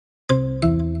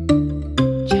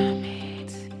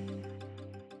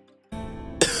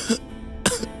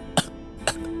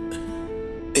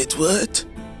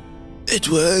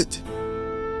Edward,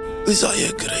 was I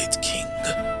a great king?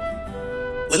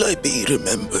 Will I be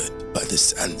remembered by the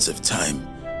sands of time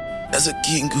as a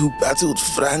king who battled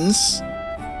France?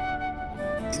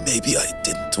 Maybe I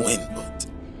didn't win, but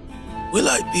will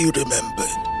I be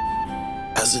remembered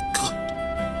as a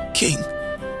good king?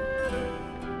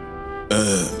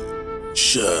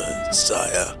 Sure,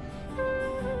 sire.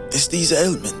 As these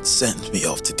ailments send me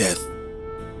off to death,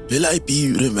 will I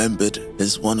be remembered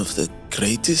as one of the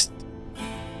greatest?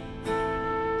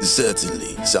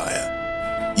 Certainly,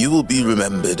 sire. You will be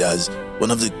remembered as one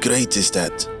of the greatest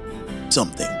at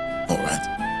something, all right?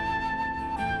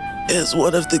 As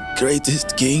one of the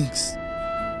greatest kings,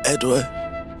 Edward.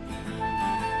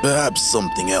 Perhaps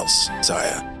something else,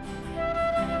 sire.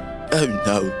 Oh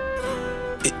no.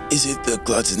 Is it the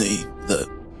gluttony, the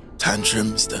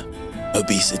tantrums, the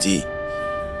obesity,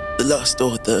 the lust,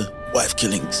 or the wife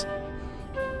killings?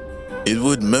 It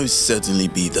would most certainly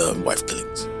be the wife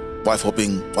killings. Wife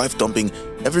hopping, wife dumping,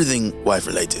 everything wife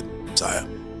related, sire.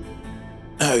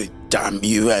 Oh, damn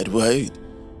you, Edward.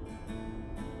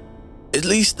 At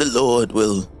least the Lord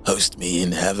will host me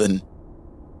in heaven.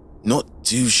 Not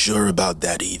too sure about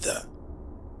that either,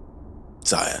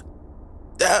 sire.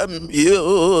 Damn you.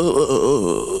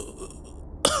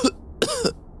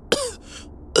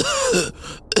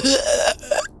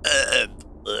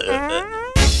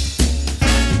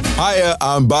 Hiya,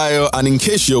 I'm Bayo, and in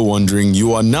case you're wondering,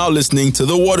 you are now listening to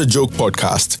the What a Joke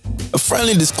podcast. A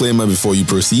friendly disclaimer before you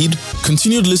proceed: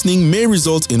 continued listening may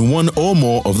result in one or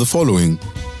more of the following: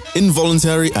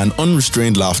 involuntary and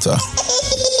unrestrained laughter,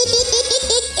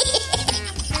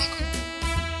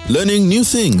 learning new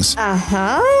things,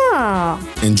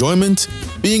 enjoyment,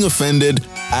 being offended,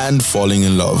 and falling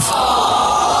in love.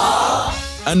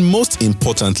 And most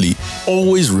importantly,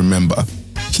 always remember,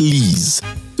 please,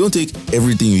 don't take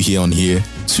everything you hear on here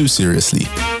too seriously.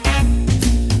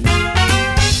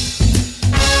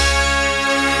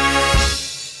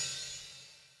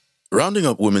 Rounding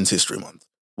up Women's History Month,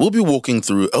 we'll be walking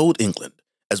through Old England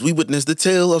as we witness the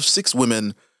tale of 6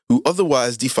 women who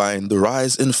otherwise defined the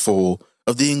rise and fall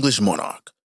of the English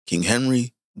monarch, King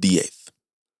Henry VIII.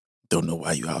 Don't know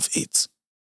why you have 8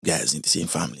 guys in the same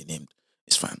family named.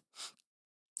 It's fine.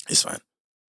 It's fine.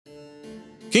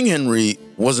 King Henry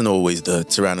wasn't always the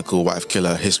tyrannical wife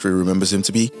killer history remembers him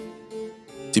to be.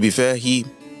 To be fair, he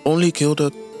only killed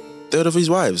 1/3 of his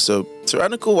wives, so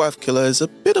tyrannical wife killer is a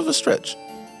bit of a stretch.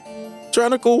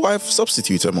 Tyrannical wife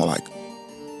substituter, more like.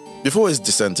 Before his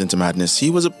descent into madness, he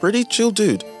was a pretty chill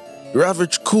dude, your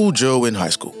average cool Joe in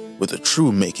high school, with the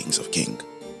true makings of king,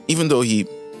 even though he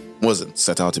wasn't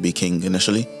set out to be king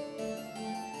initially.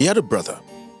 He had a brother,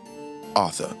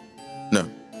 Arthur. No,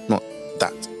 not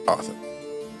that Arthur.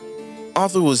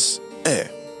 Arthur was heir,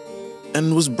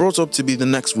 and was brought up to be the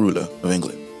next ruler of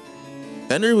England.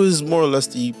 Henry was more or less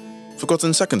the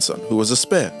forgotten second son who was a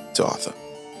spare to Arthur.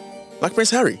 Like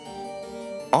Prince Harry,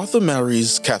 Arthur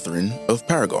marries Catherine of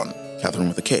Paragon, Catherine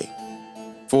with a K,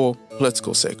 for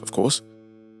political sake, of course,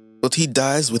 but he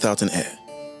dies without an heir,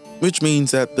 which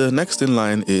means that the next in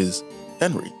line is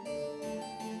Henry.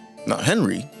 Now,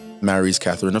 Henry marries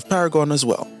Catherine of Paragon as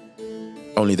well,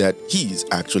 only that he's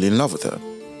actually in love with her.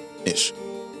 Ish.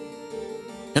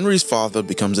 Henry's father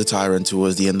becomes a tyrant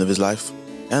towards the end of his life,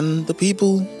 and the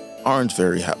people aren't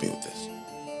very happy with this.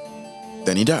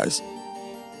 Then he dies,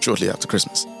 shortly after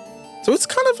Christmas. So it's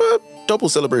kind of a double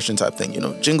celebration type thing,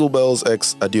 Jingle bells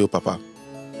x adieu papa.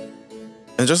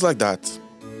 And just like that,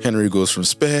 Henry goes from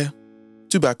spare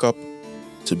to backup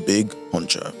to big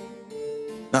honcho.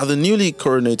 Now, the newly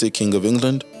coronated King of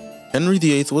England, Henry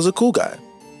VIII, was a cool guy.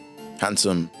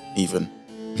 Handsome, even,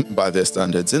 by their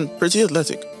standards, and pretty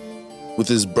athletic. With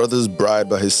his brother's bride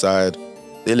by his side,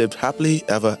 they lived happily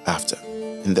ever after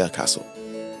in their castle.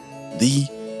 The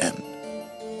end.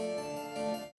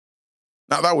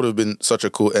 Now, that would have been such a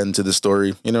cool end to the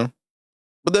story,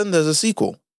 But then there's a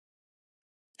sequel.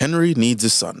 Henry needs a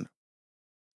son.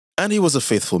 And he was a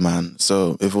faithful man,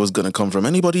 so if it was going to come from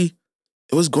anybody,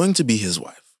 it was going to be his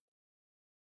wife.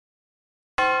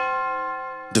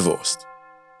 Divorced,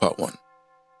 Part 1.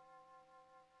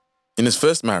 In his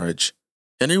first marriage,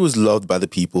 Henry was loved by the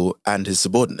people and his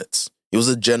subordinates. He was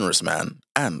a generous man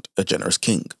and a generous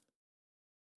king.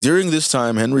 During this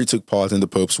time, Henry took part in the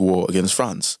Pope's war against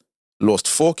France, lost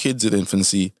 4 kids in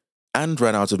infancy, and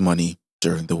ran out of money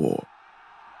during the war.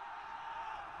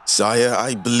 Sire,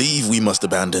 I believe we must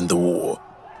abandon the war.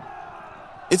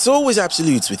 It's always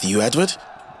absolutes with you, Edward.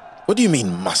 What do you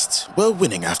mean must? We're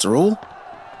winning after all.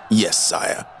 Yes,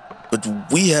 sire, but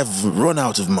we have run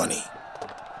out of money.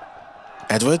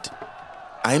 Edward,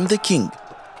 I'm the king.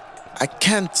 I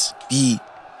can't be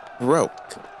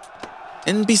broke.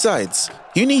 And besides,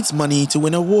 who needs money to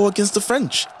win a war against the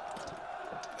French?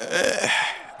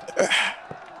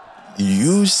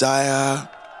 You, sire.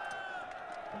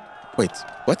 Wait,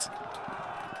 what?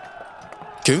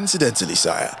 Coincidentally,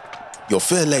 sire, your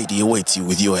fair lady awaits you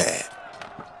with your heir.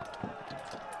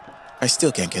 I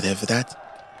still can't get over that.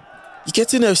 You get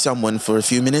to know someone for a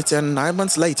few minutes and 9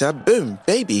 months later, boom,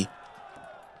 baby.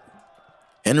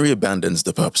 Henry abandons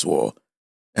the Pup's War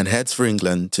and heads for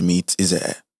England to meet his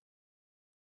heir.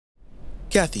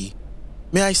 Kathy,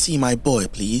 may I see my boy,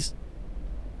 please?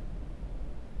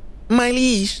 My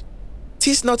liege,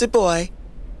 'tis not a boy,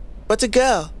 but a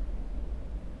girl.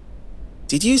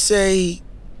 Did you say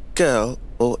girl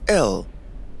or L,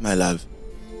 my love?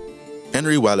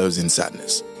 Henry wallows in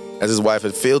sadness, as his wife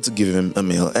had failed to give him a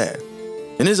male heir.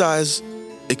 In his eyes,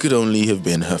 it could only have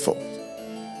been her fault.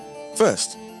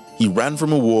 First, he ran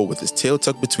from a war with his tail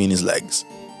tucked between his legs.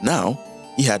 Now,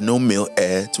 he had no male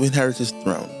heir to inherit his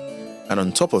throne. And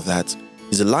on top of that,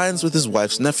 his alliance with his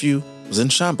wife's nephew was in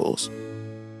shambles.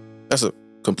 That's a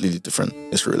completely different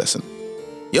history lesson.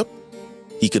 Yep,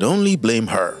 he could only blame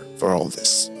her for all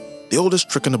this. The oldest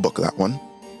trick in the book, that one.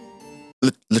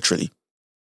 Literally.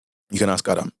 You can ask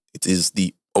Adam. It is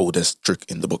the oldest trick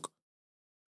in the book.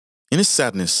 In his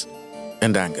sadness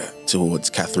and anger towards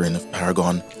Catherine of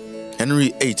Paragon,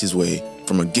 Henry ate his way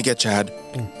from a giga chad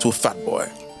to a fat boy,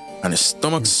 and his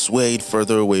stomach swayed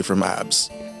further away from abs.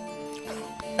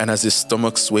 And as his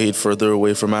stomach swayed further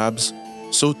away from abs,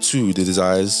 so too did his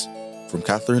eyes from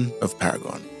Catherine of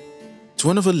Paragon to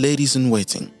one of her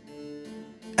ladies-in-waiting,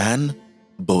 Anne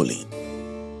Boleyn.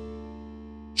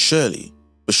 Surely,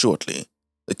 but shortly,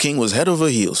 the king was head over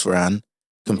heels for Anne,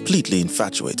 completely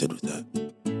infatuated with her.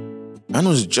 Anne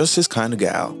was just his kind of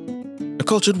gal, a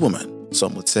cultured woman,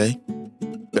 some would say.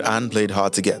 But Anne played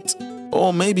hard to get,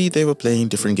 or maybe they were playing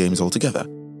different games altogether.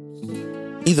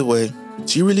 Either way,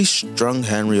 she really strung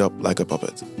Henry up like a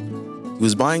puppet. He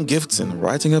was buying gifts and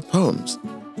writing her poems.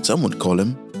 Some would call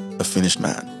him a finished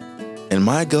man. And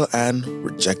my girl Anne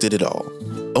rejected it all,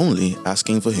 only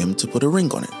asking for him to put a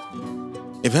ring on it.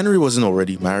 If Henry wasn't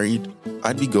already married,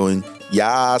 I'd be going,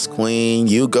 "Yas, queen,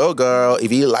 you go, girl. If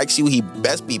he likes you, he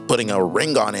best be putting a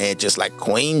ring on it just like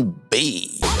Queen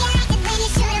Bee."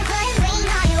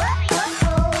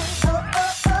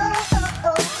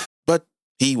 But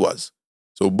he was.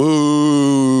 So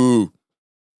boo!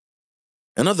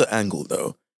 Another angle,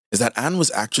 though, is that Anne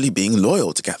was actually being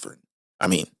loyal to Catherine. I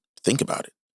mean, think about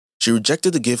it. She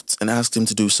rejected the gifts and asked him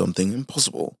to do something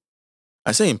impossible.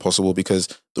 I say impossible because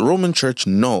the Roman Church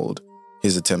annulled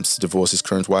his attempts to divorce his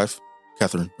current wife,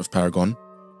 Catherine of Paragon.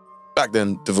 Back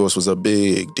then, divorce was a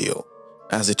big deal,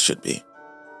 as it should be.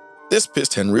 This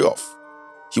pissed Henry off.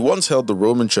 He once held the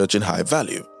Roman Church in high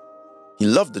value. He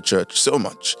loved the church so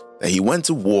much that he went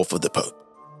to war for the Pope.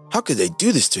 How could they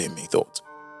do this to him, he thought.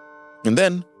 And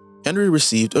then, Henry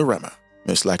received a rammer,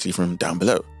 most likely from down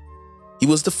below. He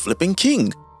was the flipping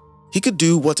king. He could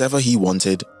do whatever he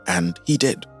wanted, and he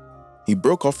did. He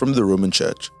broke off from the Roman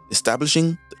Church,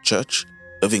 establishing the Church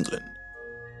of England.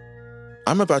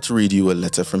 I'm about to read you a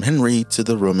letter from Henry to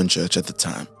the Roman Church at the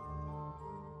time.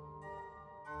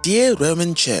 Dear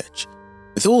Roman Church,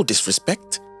 with all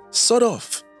disrespect, sod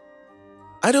off.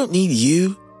 I don't need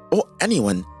you or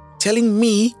anyone telling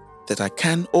me that I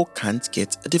can or can't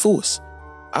get a divorce.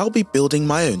 I'll be building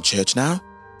my own church now,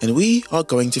 and we are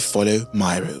going to follow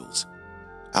my rules.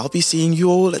 I'll be seeing you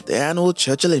all at the annual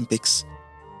Church Olympics.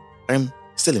 I'm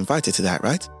still invited to that,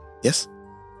 right? Yes?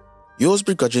 Yours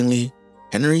begrudgingly,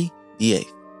 Henry VIII.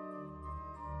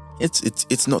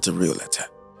 It's not a real letter.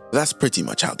 That's pretty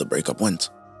much how the breakup went.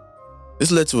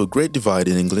 This led to a great divide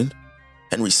in England.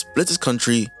 Henry split his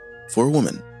country for a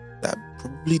woman that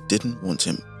probably didn't want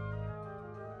him.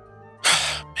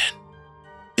 Man.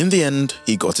 In the end,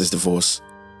 he got his divorce,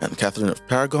 and Catherine of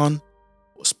Paragon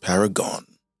was Paragon.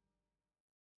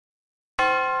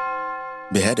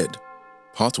 Beheaded,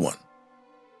 Part 1.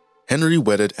 Henry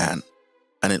wedded Anne,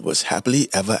 and it was happily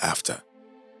ever after.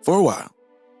 For a while.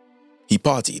 He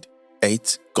partied,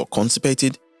 ate, got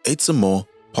constipated, ate some more,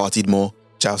 partied more,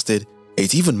 jousted,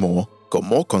 ate even more, got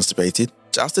more constipated,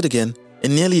 jousted again,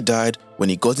 and nearly died when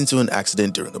he got into an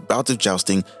accident during a bout of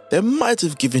jousting that might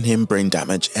have given him brain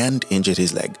damage and injured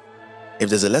his leg. If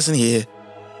there's a lesson here,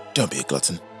 don't be a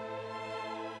glutton.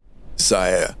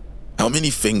 Sire, how many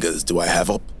fingers do I have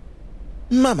up?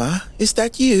 Mama, is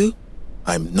that you?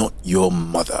 I'm not your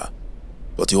mother,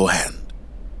 but your hand.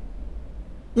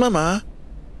 Mama,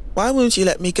 why won't you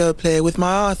let me go play with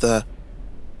my Arthur?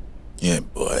 Yeah,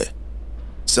 boy.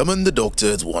 Summon the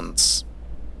doctor at once.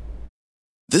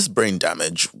 This brain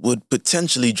damage would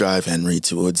potentially drive Henry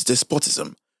towards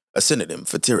despotism, a synonym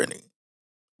for tyranny.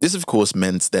 This, of course,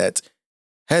 meant that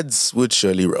heads would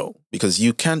surely roll, because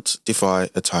you can't defy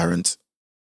a tyrant,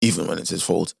 even when it's his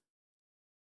fault.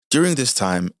 During this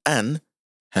time, Anne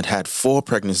had had 4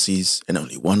 pregnancies and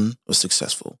only 1 was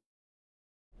successful.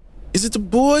 Is it a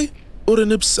boy or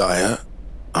an sire?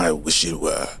 I wish it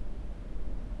were.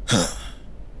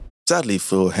 Sadly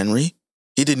for Henry,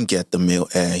 he didn't get the male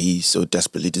heir he so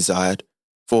desperately desired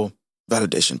for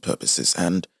validation purposes,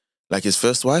 and, like his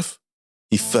first wife,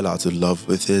 he fell out of love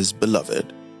with his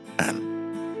beloved Anne.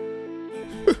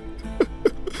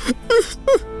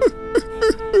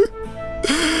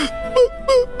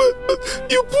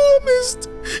 You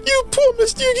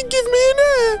promised you could give me an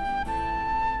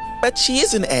heir. But she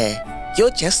is an heir.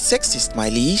 You're just sexist, my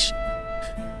liege.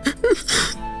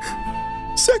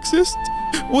 Sexist?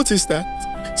 What is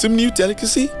that? Some new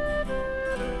delicacy?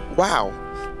 Wow.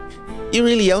 You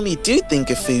really only do think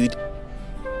of food.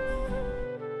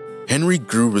 Henry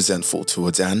grew resentful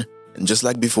towards Anne, and just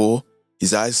like before,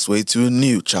 his eyes swayed to a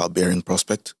new childbearing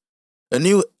prospect. A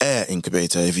new heir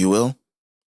incubator, if you will.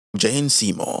 Jane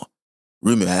Seymour.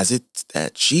 Rumor has it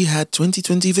that she had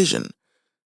 20/20 vision.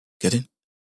 Get it?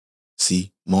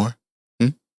 See more?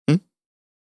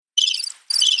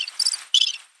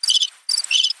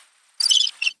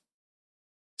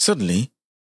 Suddenly,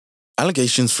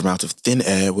 allegations from out of thin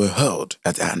air were hurled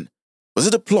at Anne. Was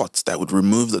it a plot that would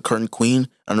remove the current queen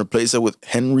and replace her with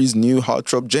Henry's new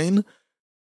heartthrob Jane?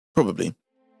 Probably.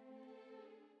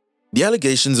 The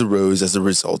allegations arose as a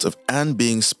result of Anne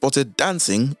being spotted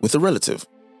dancing with a relative.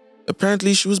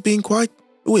 Apparently, she was being quite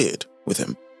weird with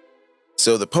him.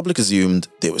 So the public assumed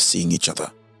they were seeing each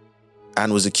other.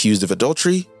 Anne was accused of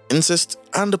adultery, incest,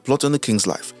 and a plot on the king's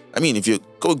life. I mean, if you're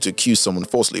going to accuse someone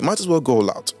falsely, you might as well go all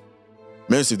out.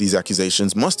 Most of these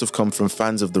accusations must have come from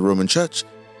fans of the Roman Church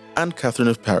and Catherine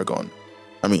of Paragon.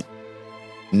 I mean,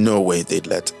 no way they'd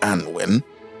let Anne win.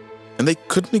 And they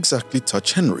couldn't exactly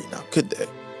touch Henry now, could they?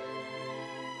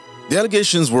 The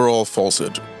allegations were all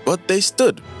falsehood, but they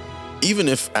stood, even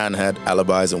if Anne had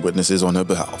alibis and witnesses on her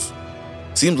behalf.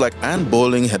 Seemed like Anne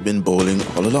Boleyn had been bowling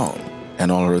all along,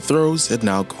 and all her throws had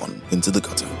now gone into the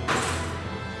gutter.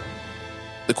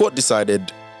 The court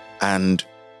decided, and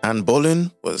Anne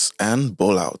Boleyn was Anne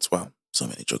Boleout. Wow, so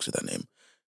many jokes with that name.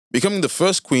 Becoming the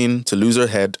first queen to lose her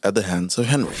head at the hands of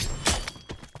Henry.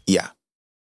 Yeah,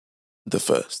 the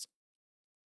first.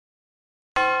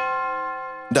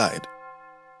 Died.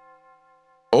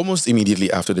 Almost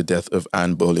immediately after the death of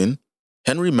Anne Boleyn,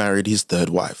 Henry married his third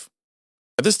wife.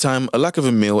 At this time, a lack of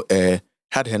a male heir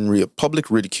had Henry a public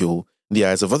ridicule in the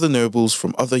eyes of other nobles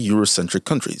from other Eurocentric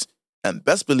countries, and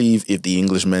best believe if the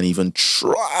Englishmen even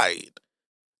tried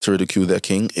to ridicule their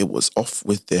king, it was off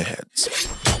with their heads.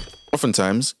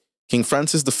 Oftentimes, King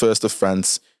Francis I of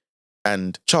France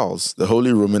and Charles, the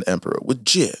Holy Roman Emperor, would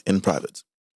jeer in private.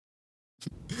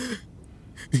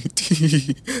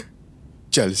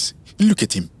 Charles, look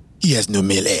at him. He has no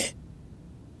male heir.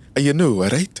 You know,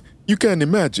 right? You can't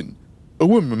imagine. A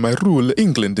woman might rule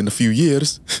England in a few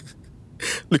years.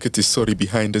 Look at his sorry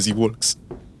behind as he walks.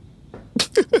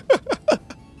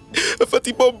 A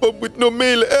fatty bum with no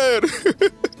male heir.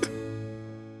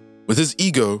 With his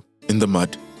ego in the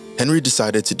mud, Henry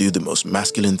decided to do the most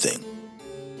masculine thing.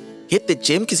 Hit the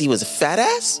gym because he was a fat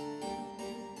ass?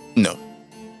 No.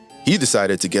 He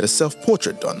decided to get a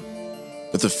self-portrait done,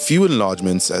 with a few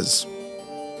enlargements as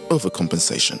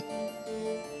overcompensation.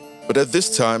 But at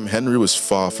this time, Henry was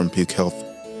far from peak health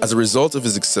as a result of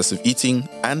his excessive eating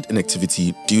and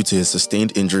inactivity due to his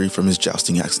sustained injury from his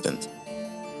jousting accident.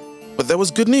 But there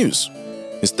was good news.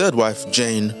 His third wife,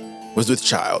 Jane, was with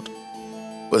child.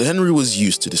 But Henry was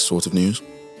used to this sort of news.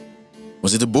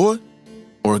 Was it a boy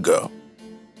or a girl?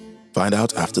 Find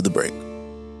out after the break.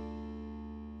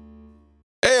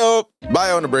 Heyo,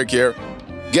 bye on the break here.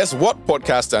 Guess what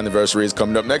podcast anniversary is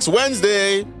coming up next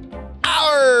Wednesday?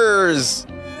 Ours!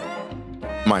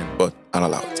 Mine, but I'll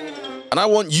allow it. And I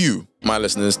want you, my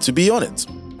listeners, to be on it.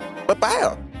 But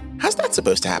Bio, how's that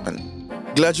supposed to happen?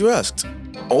 Glad you asked.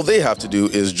 All they have to do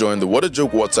is join the What a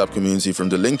Joke WhatsApp community from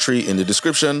the link tree in the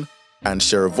description and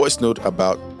share a voice note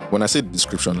about, when I say the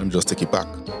description, let me just take it back,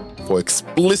 for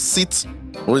explicit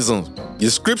reasons. The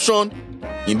description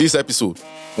in this episode,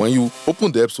 when you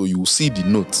open the episode, you will see the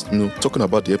notes, talking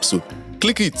about the episode.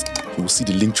 Click it, you will see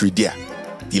the link tree there.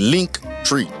 The link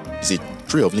tree is a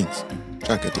tree of links.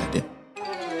 Try to get the idea.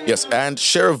 Yes, and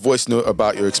share a voice note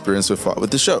about your experience so far with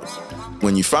the show,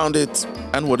 when you found it,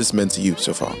 and what it's meant to you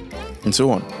so far, and so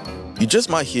on. You just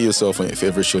might hear yourself on your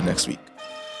favorite show next week.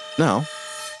 Now,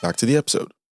 back to the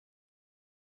episode.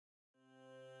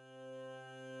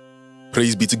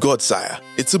 Praise be to God, sire.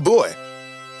 It's a boy.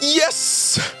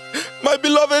 Yes! My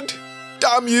beloved!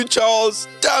 Damn you, Charles!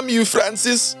 Damn you,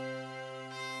 Francis!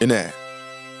 In air,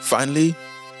 finally,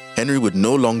 Henry would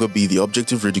no longer be the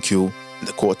object of ridicule in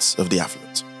the courts of the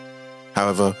affluent.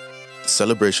 However, the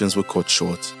celebrations were cut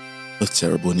short with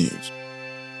terrible news.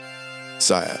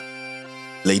 Sire,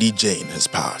 Lady Jane has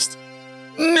passed.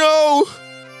 No!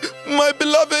 My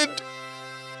beloved!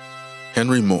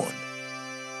 Henry mourned.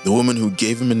 The woman who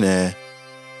gave him an heir,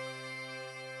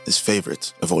 his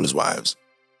favorite of all his wives.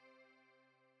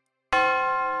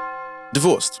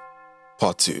 Divorced,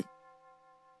 Part 2.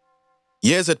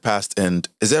 Years had passed, and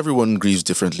as everyone grieves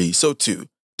differently, so too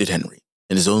did Henry,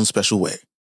 in his own special way.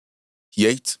 He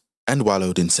ate and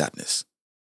wallowed in sadness.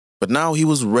 But now he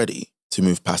was ready to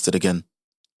move past it again.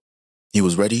 He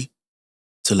was ready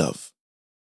to love.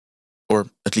 Or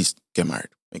at least get married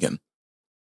again.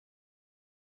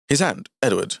 His aunt,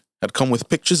 Edward, had come with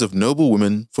pictures of noble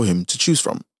women for him to choose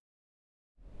from.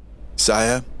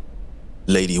 Sire,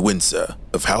 Lady Windsor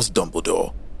of House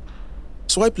Dumbledore.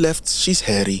 Swipe left, she's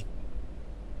hairy.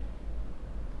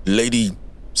 Lady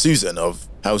Susan of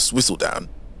House Whistledown.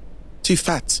 Too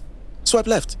fat. Swipe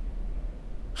left.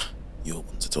 You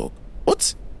want to talk.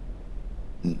 What?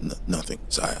 Nothing,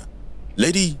 sire.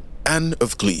 Lady Anne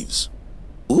of Cleves.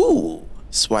 Ooh,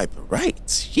 swipe right.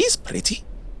 She's pretty.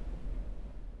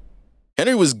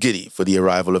 Henry was giddy for the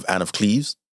arrival of Anne of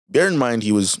Cleves. Bear in mind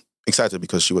he was excited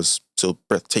because she was so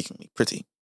breathtakingly pretty.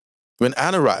 When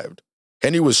Anne arrived,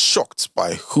 Henry was shocked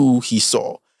by who he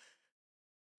saw,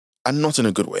 and not in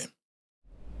a good way.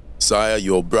 Sire,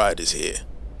 your bride is here.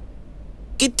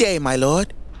 Good day, my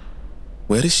lord.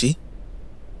 Where is she?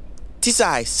 'Tis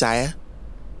I, sire.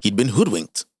 He'd been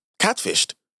hoodwinked,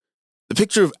 catfished. The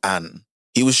picture of Anne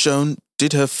he was shown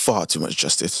did her far too much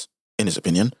justice, in his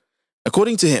opinion.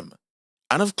 According to him,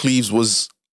 Anne of Cleves was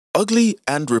ugly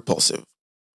and repulsive.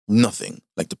 Nothing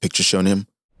like the picture shown him.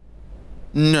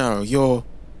 No, you're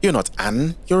not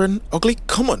Anne. You're an ugly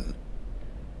common.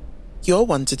 You're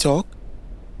one to talk.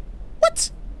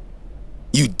 What?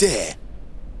 You dare?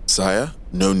 Sire,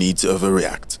 no need to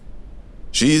overreact.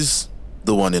 She's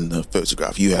the one in the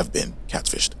photograph. You have been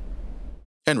catfished.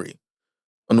 Henry,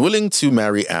 unwilling to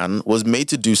marry Anne, was made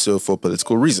to do so for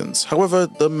political reasons. However,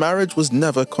 the marriage was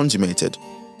never consummated,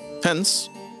 hence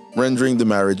rendering the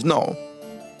marriage null.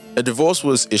 A divorce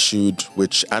was issued,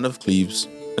 which Anne of Cleves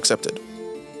accepted.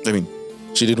 I mean,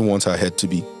 she didn't want her head to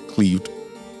be cleaved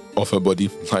off her body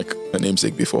like her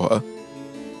namesake before her.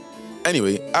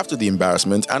 Anyway, after the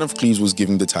embarrassment, Anne of Cleves was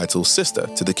given the title sister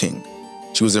to the king.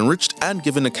 She was enriched and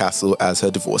given a castle as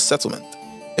her divorce settlement.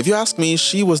 If you ask me,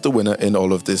 she was the winner in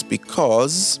all of this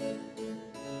because...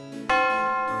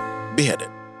 Beheaded,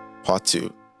 Part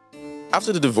 2.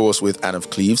 After the divorce with Anne of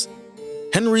Cleves,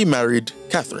 Henry married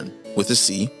Catherine, with a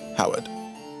C, Howard.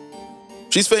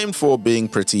 She's famed for being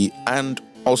pretty and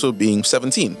also being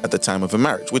 17 at the time of her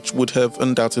marriage, which would have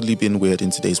undoubtedly been weird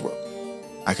in today's world.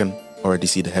 I can already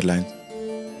see the headlines.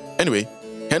 Anyway,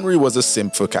 Henry was a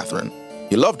simp for Catherine.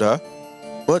 He loved her,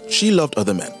 but she loved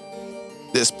other men.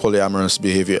 This polyamorous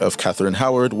behavior of Catherine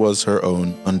Howard was her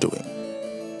own undoing.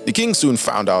 The king soon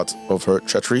found out of her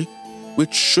treachery,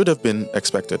 which should have been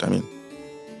expected.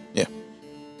 Yeah.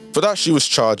 For that, she was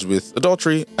charged with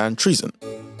adultery and treason.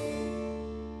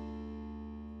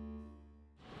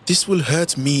 This will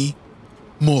hurt me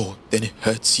more than it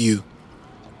hurts you.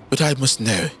 But I must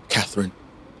know, Catherine.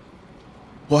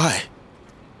 Why?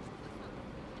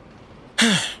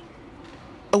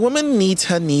 A woman needs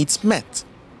her needs met,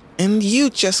 and you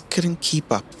just couldn't keep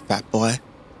up, fat boy.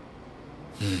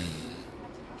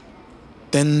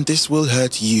 Then this will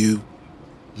hurt you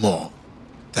more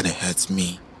than it hurts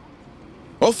me.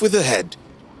 Off with her head.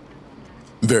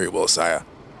 Very well, sire.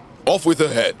 Off with her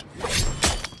head.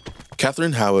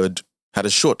 Catherine Howard had a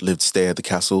short-lived stay at the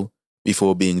castle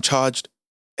before being charged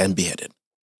and beheaded.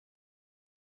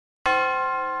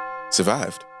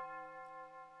 Survived.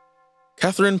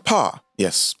 Catherine Parr.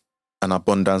 Yes, an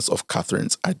abundance of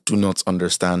Catherines. I do not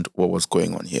understand what was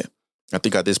going on here. I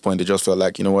think at this point they just felt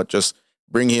like, you know what, just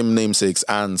bring him namesakes,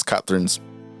 Anne's, Catherine's.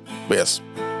 But yes,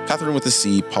 Catherine with a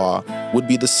C, Parr, would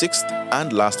be the sixth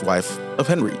and last wife of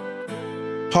Henry.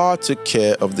 Parr took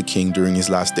care of the king during his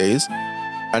last days,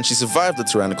 and she survived the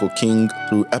tyrannical king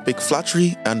through epic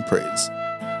flattery and praise.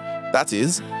 That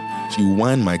is, she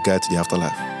whined my guy to the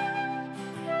afterlife.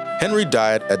 Henry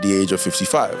died at the age of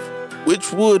 55,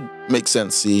 which would make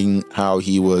sense seeing how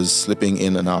he was slipping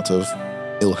in and out of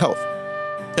ill health.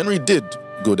 Henry did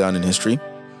go down in history,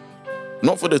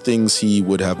 not for the things he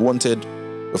would have wanted,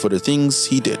 but for the things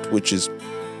he did, which is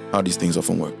how these things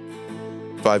often work.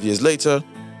 5 years later,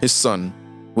 his son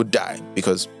would die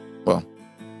because, well,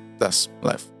 that's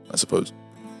life, I suppose.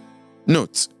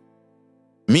 Note,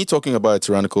 Me talking about a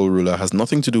tyrannical ruler has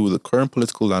nothing to do with the current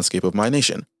political landscape of my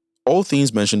nation. All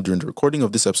themes mentioned during the recording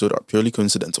of this episode are purely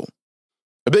coincidental.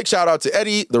 A big shout out to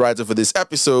Eddie, the writer for this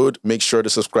episode. Make sure to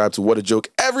subscribe to What a Joke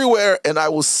everywhere, and I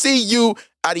will see you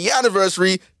at the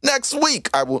anniversary next week.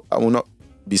 I will not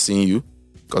be seeing you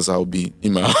because I'll be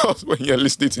in my house when you're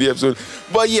listening to the episode.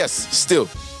 But yes, still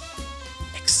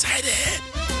excited.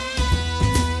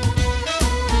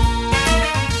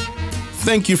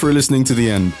 Thank you for listening to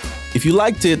the end. If you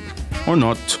liked it or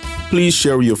not, please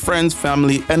share with your friends,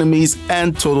 family, enemies,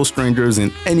 and total strangers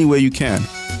in any way you can.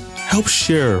 Help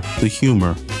share the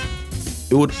humor.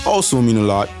 It would also mean a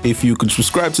lot if you could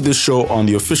subscribe to this show on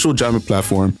the official Jamit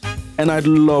platform, and I'd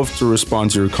love to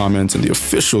respond to your comments on the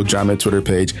official Jamit Twitter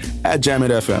page at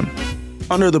JamitFM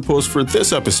under the post for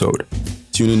this episode.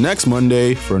 Tune in next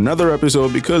Monday for another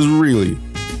episode because really,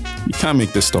 you can't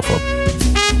make this stuff up.